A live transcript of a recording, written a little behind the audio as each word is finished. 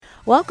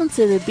Welcome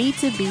to the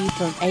B2B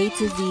from A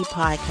to Z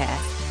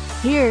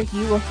podcast. Here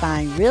you will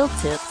find real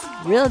tips,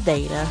 real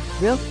data,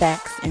 real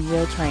facts, and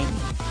real training.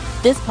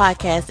 This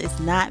podcast is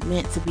not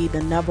meant to be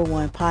the number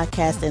one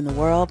podcast in the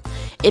world.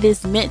 It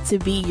is meant to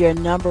be your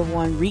number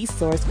one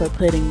resource for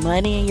putting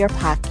money in your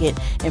pocket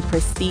and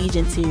prestige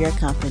into your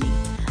company.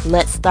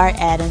 Let's start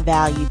adding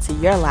value to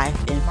your life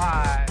in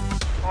 5,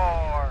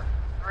 4,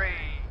 3,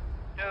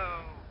 2,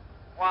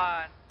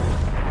 1.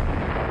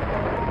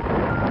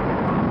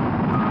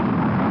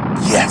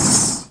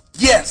 Yes,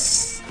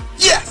 yes,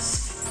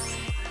 yes.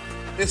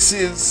 This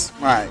is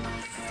my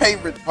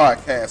favorite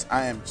podcast.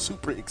 I am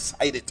super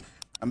excited.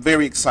 I'm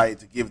very excited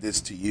to give this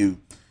to you.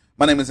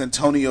 My name is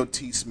Antonio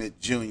T. Smith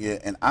Jr.,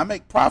 and I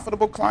make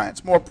profitable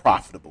clients more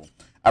profitable.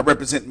 I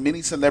represent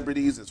many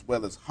celebrities as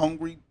well as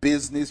hungry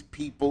business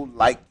people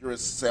like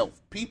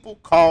yourself. People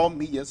call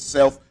me a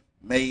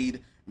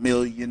self-made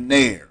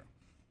millionaire,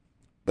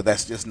 but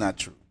that's just not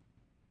true.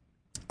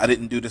 I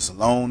didn't do this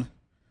alone.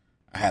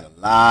 I had a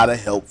lot of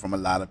help from a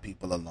lot of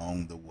people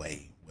along the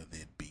way, whether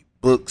it be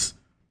books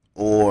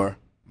or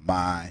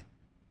my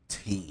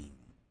team.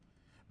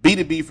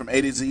 B2B from A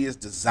to Z is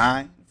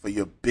designed for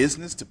your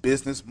business to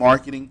business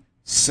marketing,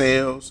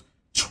 sales,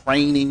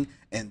 training,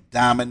 and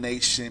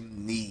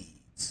domination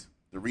needs.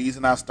 The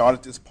reason I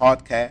started this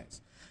podcast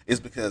is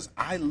because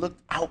I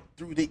looked out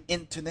through the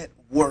internet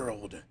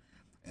world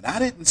and I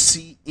didn't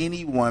see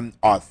anyone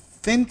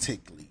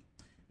authentically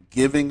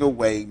giving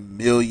away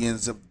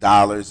millions of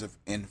dollars of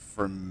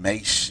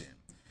information.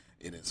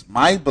 It is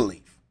my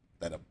belief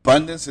that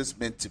abundance is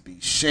meant to be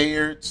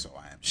shared, so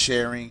I am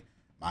sharing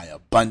my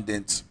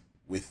abundance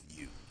with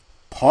you.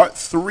 Part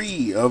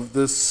 3 of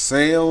the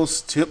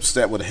sales tips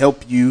that would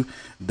help you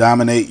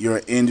dominate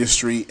your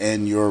industry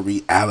and your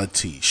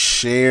reality.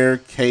 Share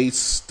case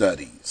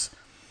studies.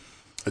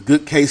 A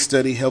good case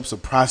study helps a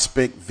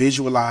prospect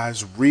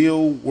visualize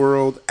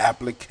real-world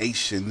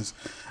applications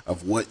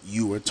of what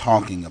you are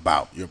talking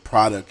about, your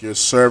product, your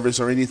service,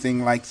 or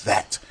anything like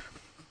that.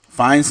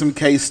 Find some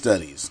case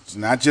studies,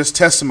 not just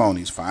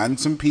testimonies. Find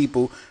some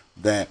people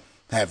that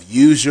have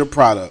used your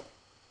product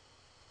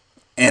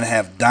and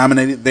have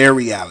dominated their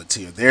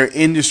reality or their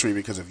industry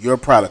because of your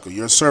product or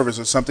your service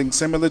or something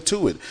similar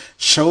to it.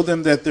 Show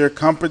them that their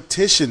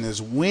competition is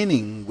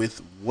winning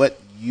with what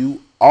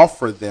you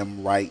offer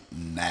them right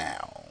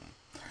now.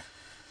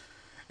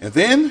 And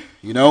then,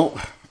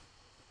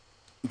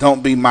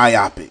 don't be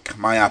myopic.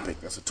 Myopic,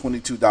 that's a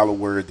 $22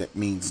 word that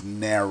means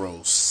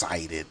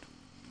narrow-sighted,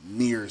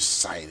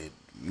 nearsighted,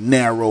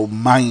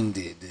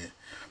 narrow-minded.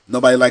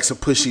 Nobody likes a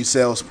pushy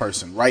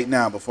salesperson. Right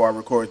now, before I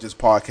record this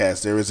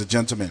podcast, there is a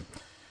gentleman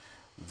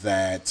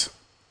that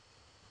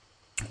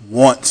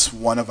wants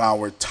one of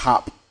our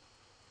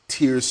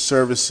top-tier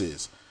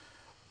services,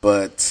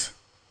 but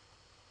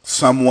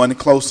someone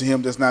close to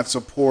him does not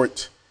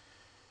support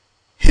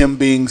him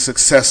being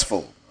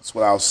successful. That's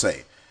what I'll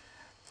say.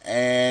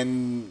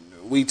 And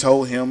we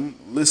told him,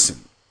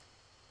 listen,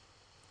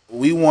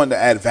 we want to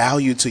add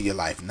value to your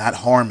life, not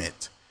harm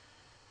it.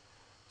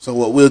 So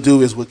what we'll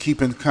do is we'll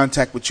keep in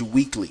contact with you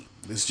weekly.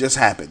 This just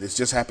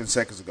happened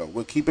seconds ago.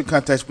 We'll keep in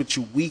contact with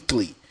you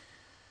weekly,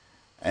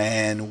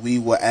 and we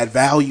will add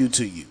value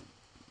to you,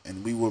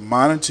 and we will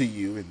monitor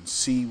you and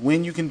see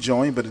when you can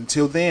join. But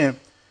until then,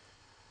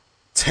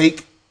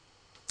 take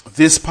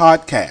this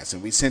podcast.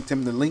 And we sent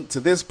him the link to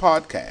this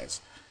podcast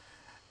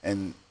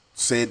and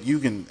said you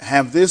can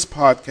have this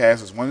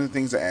podcast as one of the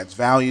things that adds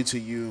value to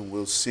you, and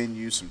we'll send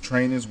you some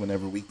trainers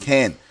whenever we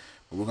can.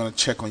 But we're going to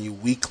check on you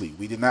weekly.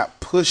 We did not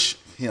push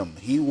him.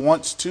 He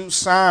wants to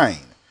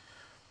sign,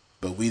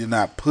 but we did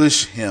not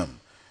push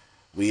him.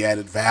 We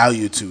added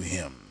value to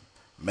him.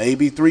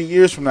 Maybe 3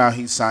 years from now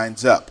he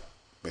signs up,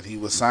 but he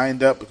was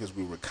signed up because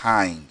we were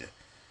kind.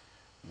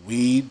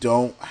 We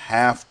don't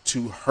have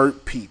to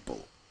hurt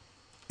people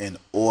in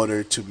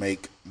order to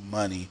make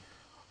money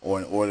or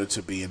in order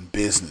to be in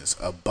business.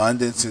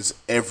 Abundance is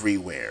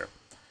everywhere,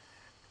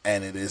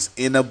 and it is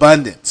in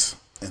abundance,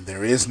 and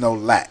there is no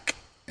lack.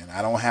 And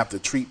I don't have to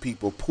treat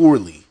people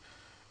poorly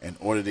in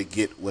order to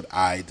get what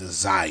I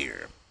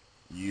desire.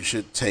 You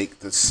should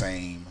take the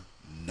same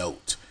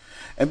note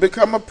and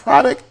become a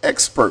product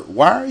expert.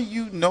 Why are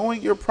you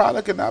knowing your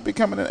product and not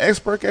becoming an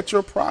expert at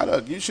your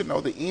product? You should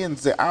know the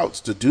ins, the outs,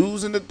 the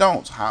do's and the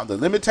don'ts, how the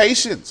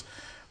limitations,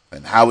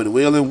 and how it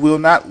will and will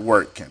not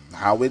work, and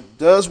how it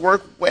does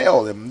work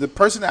well, and the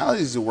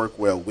personalities it works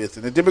well with,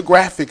 and the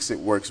demographics it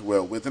works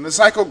well with, and the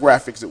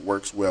psychographics it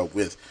works well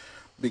with.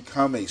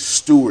 Become a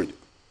steward,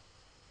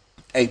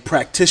 a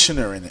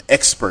practitioner, and an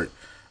expert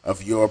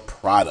of your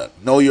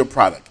product. Know your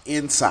product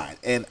inside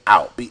and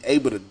out. Be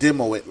able to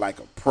demo it like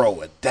a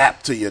pro.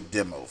 Adapt to your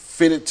demo.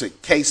 Fit it to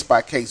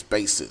case-by-case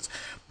basis.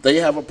 They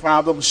have a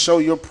problem, show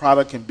your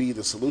product can be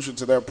the solution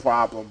to their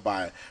problem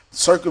by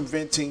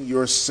circumventing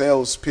your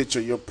sales pitch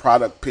or your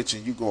product pitch,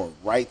 and you going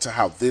right to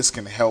how this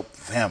can help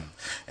them.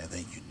 And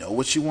then you know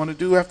what you want to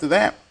do after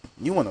that?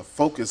 You want to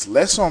focus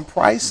less on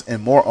price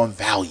and more on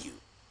value.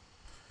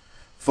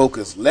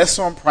 Focus less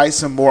on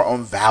price and more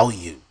on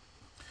value.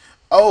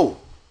 Oh,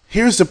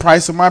 Here's the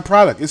price of my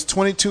product. It's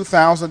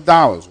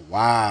 $22,000.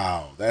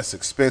 Wow, that's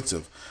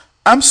expensive.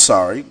 I'm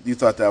sorry you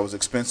thought that was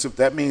expensive.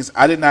 That means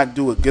I did not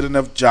do a good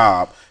enough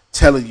job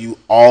telling you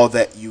all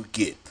that you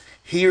get.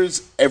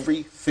 Here's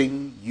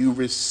everything you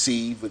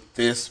receive with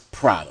this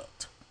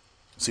product.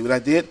 See what I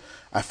did?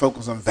 I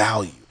focus on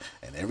value.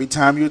 And every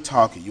time you're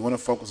talking, you want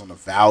to focus on the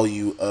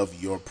value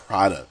of your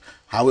product,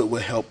 how it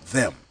will help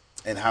them,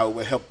 and how it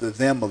will help the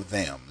them of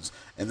thems,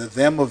 and the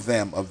them of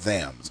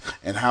thems,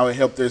 and how it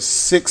helped their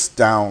 6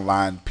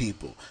 downline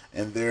people,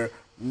 and their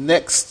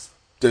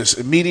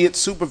immediate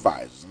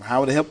supervisors, and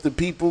how it helped the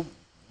people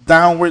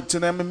downward to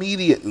them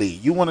immediately.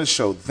 You want to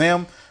show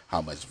them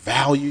how much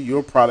value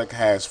your product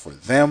has for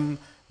them,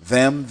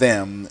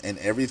 and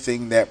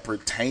everything that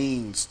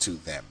pertains to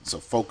them. So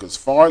focus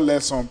far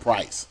less on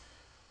price.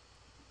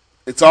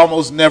 It's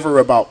almost never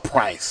about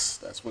price.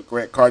 That's what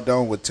Grant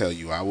Cardone would tell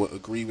you. I would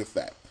agree with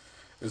that.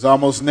 It's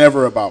almost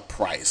never about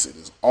price. It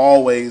is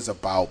always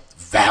about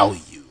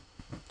value.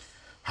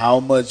 How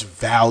much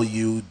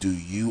value do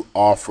you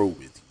offer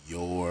with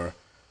your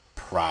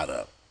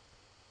product?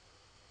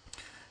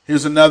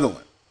 Here's another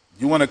one.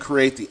 You want to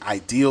create the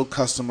ideal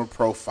customer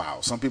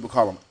profile. Some people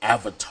call them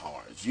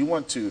avatars. You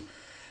want to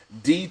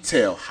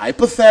detail,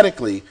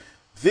 hypothetically,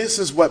 this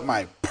is what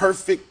my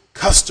perfect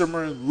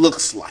customer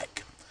looks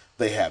like.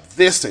 They have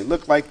this, they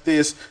look like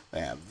this, they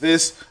have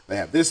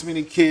this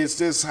many kids,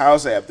 this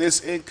house, they have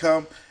this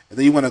income, and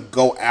then you want to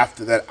go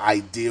after that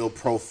ideal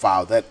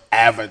profile, that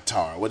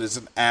avatar. What is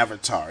an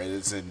avatar? It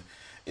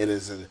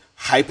is a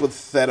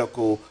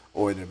hypothetical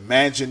or an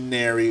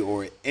imaginary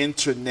or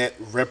internet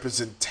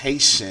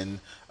representation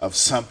of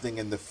something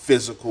in the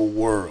physical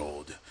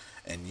world.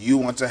 And you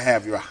want to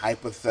have your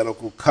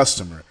hypothetical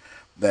customer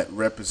that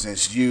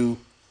represents you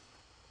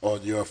or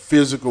your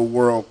physical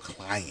world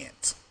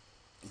client.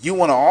 You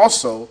want to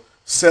also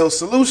sell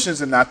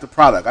solutions and not the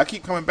product. I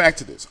keep coming back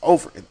to this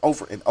over and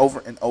over and over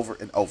and over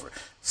and over.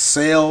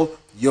 Sell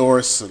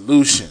your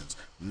solutions,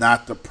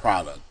 not the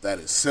product. That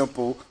is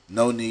simple.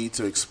 No need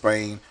to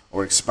explain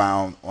or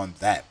expound on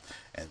that.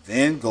 And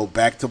then go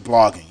back to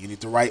blogging. You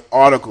need to write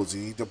articles.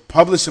 You need to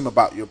publish them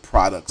about your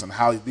products and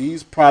how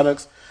these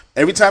products,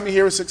 every time you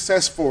hear a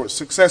success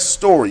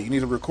story, you need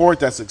to record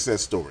that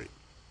success story.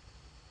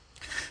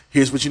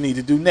 Here's what you need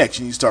to do next.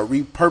 You need to start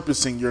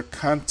repurposing your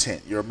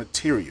content, your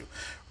material.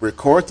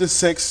 Record the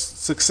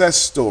success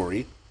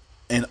story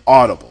in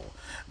Audible.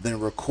 Then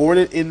record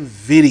it in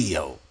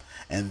video.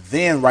 And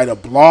then write a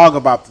blog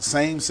about the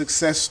same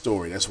success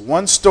story. That's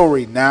one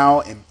story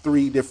now in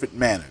 3 different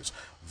manners.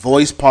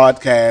 Voice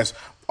podcast,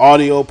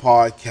 audio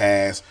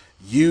podcast,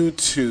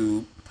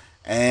 YouTube,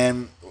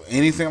 and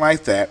anything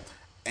like that.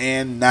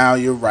 And now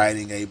you're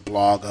writing a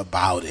blog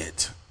about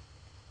it.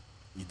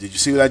 Did you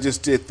see what I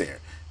just did there?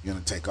 You're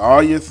going to take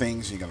all your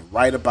things, you're going to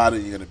write about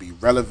it, you're going to be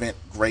relevant,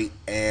 great,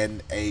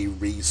 and a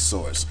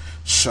resource.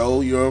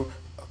 Show your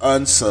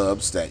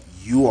unsubs that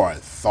you are a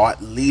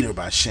thought leader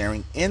by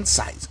sharing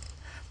insights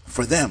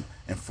for them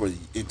and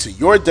into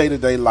your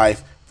day-to-day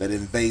life that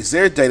invades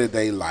their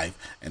day-to-day life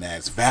and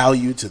adds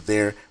value to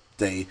their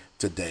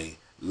day-to-day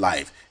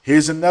life.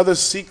 Here's another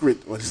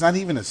secret. Well, it's not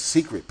even a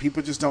secret.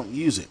 People just don't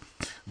use it.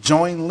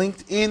 Join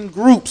LinkedIn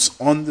groups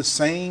on the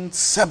same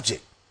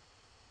subject,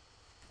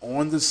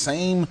 on the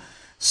same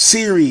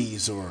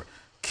series or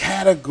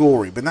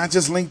category, but not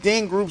just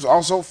LinkedIn groups,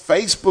 also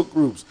Facebook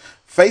groups.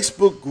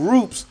 Facebook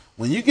groups,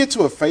 when you get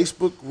to a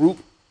Facebook group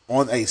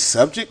on a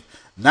subject,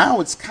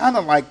 now it's kind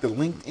of like the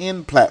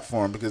LinkedIn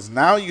platform, because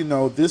now you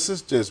know this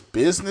is just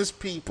business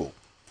people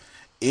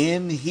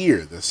in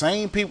here. The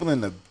same people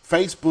in the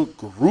Facebook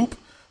group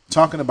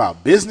talking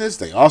about business,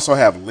 they also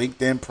have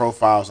LinkedIn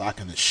profiles, I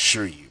can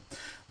assure you.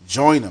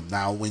 Join them.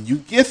 Now, when you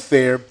get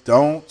there,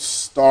 don't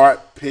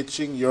start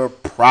pitching your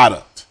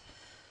product.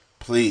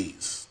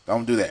 Please,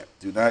 don't do that.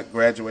 Do not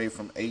graduate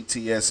from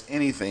ATS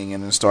anything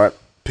and then start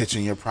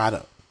pitching your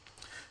product.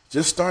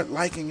 Just start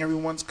liking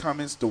everyone's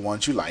comments, the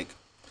ones you like,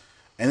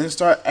 and then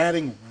start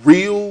adding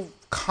real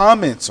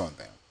comments on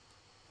them.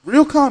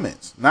 Real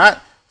comments,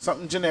 not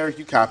something generic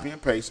you copy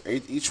and paste.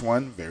 Each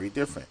one very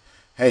different.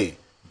 Hey,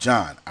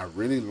 John, I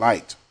really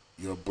liked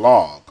your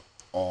blog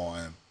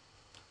on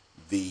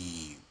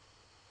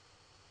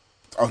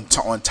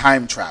on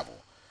time travel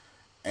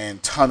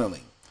and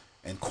tunneling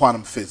and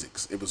quantum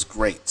physics. It was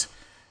great.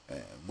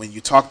 When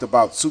you talked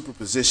about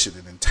superposition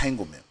and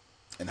entanglement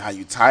and how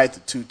you tied the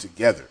two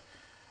together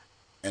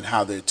and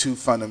how they're 2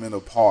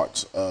 fundamental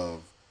parts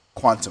of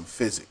quantum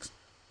physics.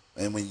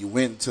 And when you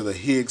went to the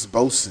Higgs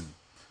boson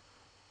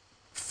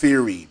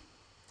theory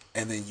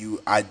and then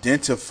you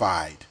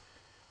identified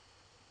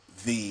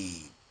the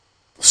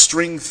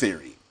string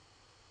theory,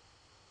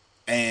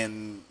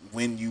 and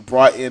when you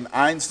brought in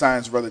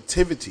Einstein's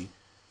relativity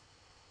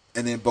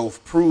and then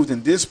both proved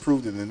and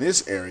disproved it in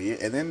this area,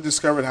 and then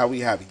discovered how we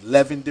have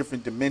 11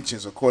 different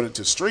dimensions according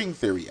to string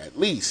theory at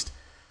least,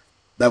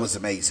 that was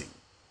amazing.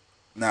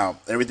 Now,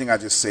 everything I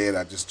just said,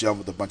 I just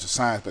jumbled a bunch of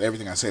science, but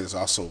everything I said is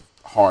also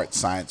hard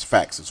science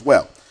facts as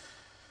well,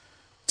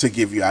 to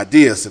give you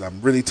ideas that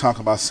I'm really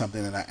talking about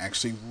something that I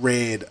actually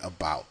read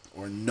about.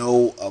 or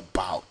know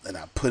about, and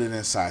I put it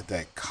inside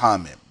that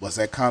comment. Was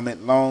that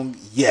comment long?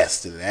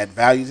 Yes. Did it add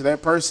value to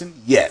that person?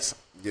 Yes.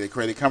 Did it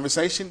create a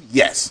conversation?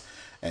 Yes.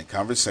 And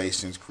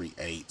conversations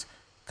create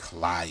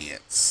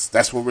clients.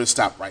 That's where we're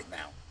stopped right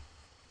now.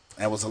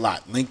 That was a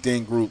lot.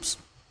 LinkedIn groups,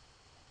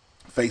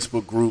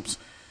 Facebook groups.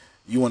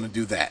 You want to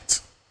do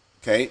that.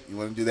 Okay? You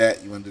want to do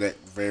that? You want to do that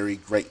very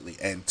greatly.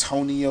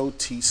 Antonio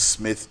T.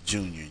 Smith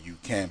Jr. You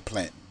can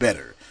plant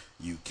better.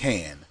 You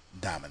can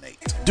dominate.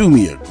 Do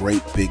me a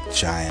great big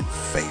giant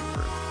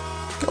favor.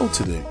 Go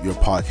to your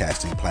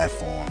podcasting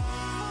platform.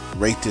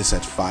 Rate this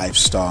at 5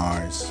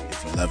 stars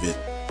if you love it.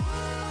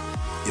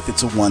 If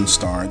it's a 1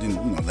 star,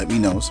 then let me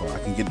know so I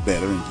can get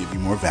better and give you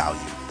more value.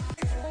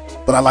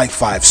 But I like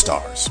 5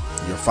 stars.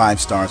 Your 5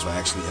 stars will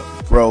actually help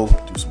me grow,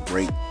 do some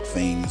great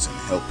things, and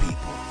help people.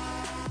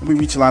 And we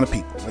reach a lot of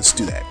people. Let's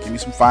do that. Give me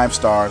some 5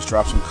 stars,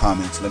 drop some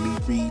comments, let me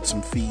read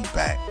some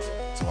feedback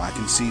so I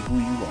can see who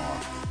you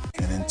are,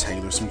 and then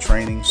tailor some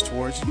trainings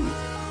towards you.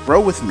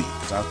 Grow with me,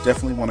 because I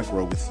definitely want to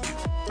grow with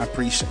you. I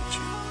appreciate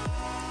you.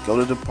 Go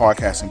to the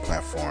podcasting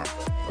platform,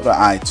 go to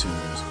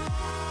iTunes.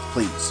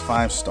 Please,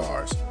 5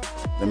 stars.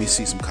 Let me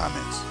see some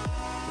comments.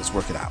 Let's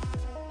work it out.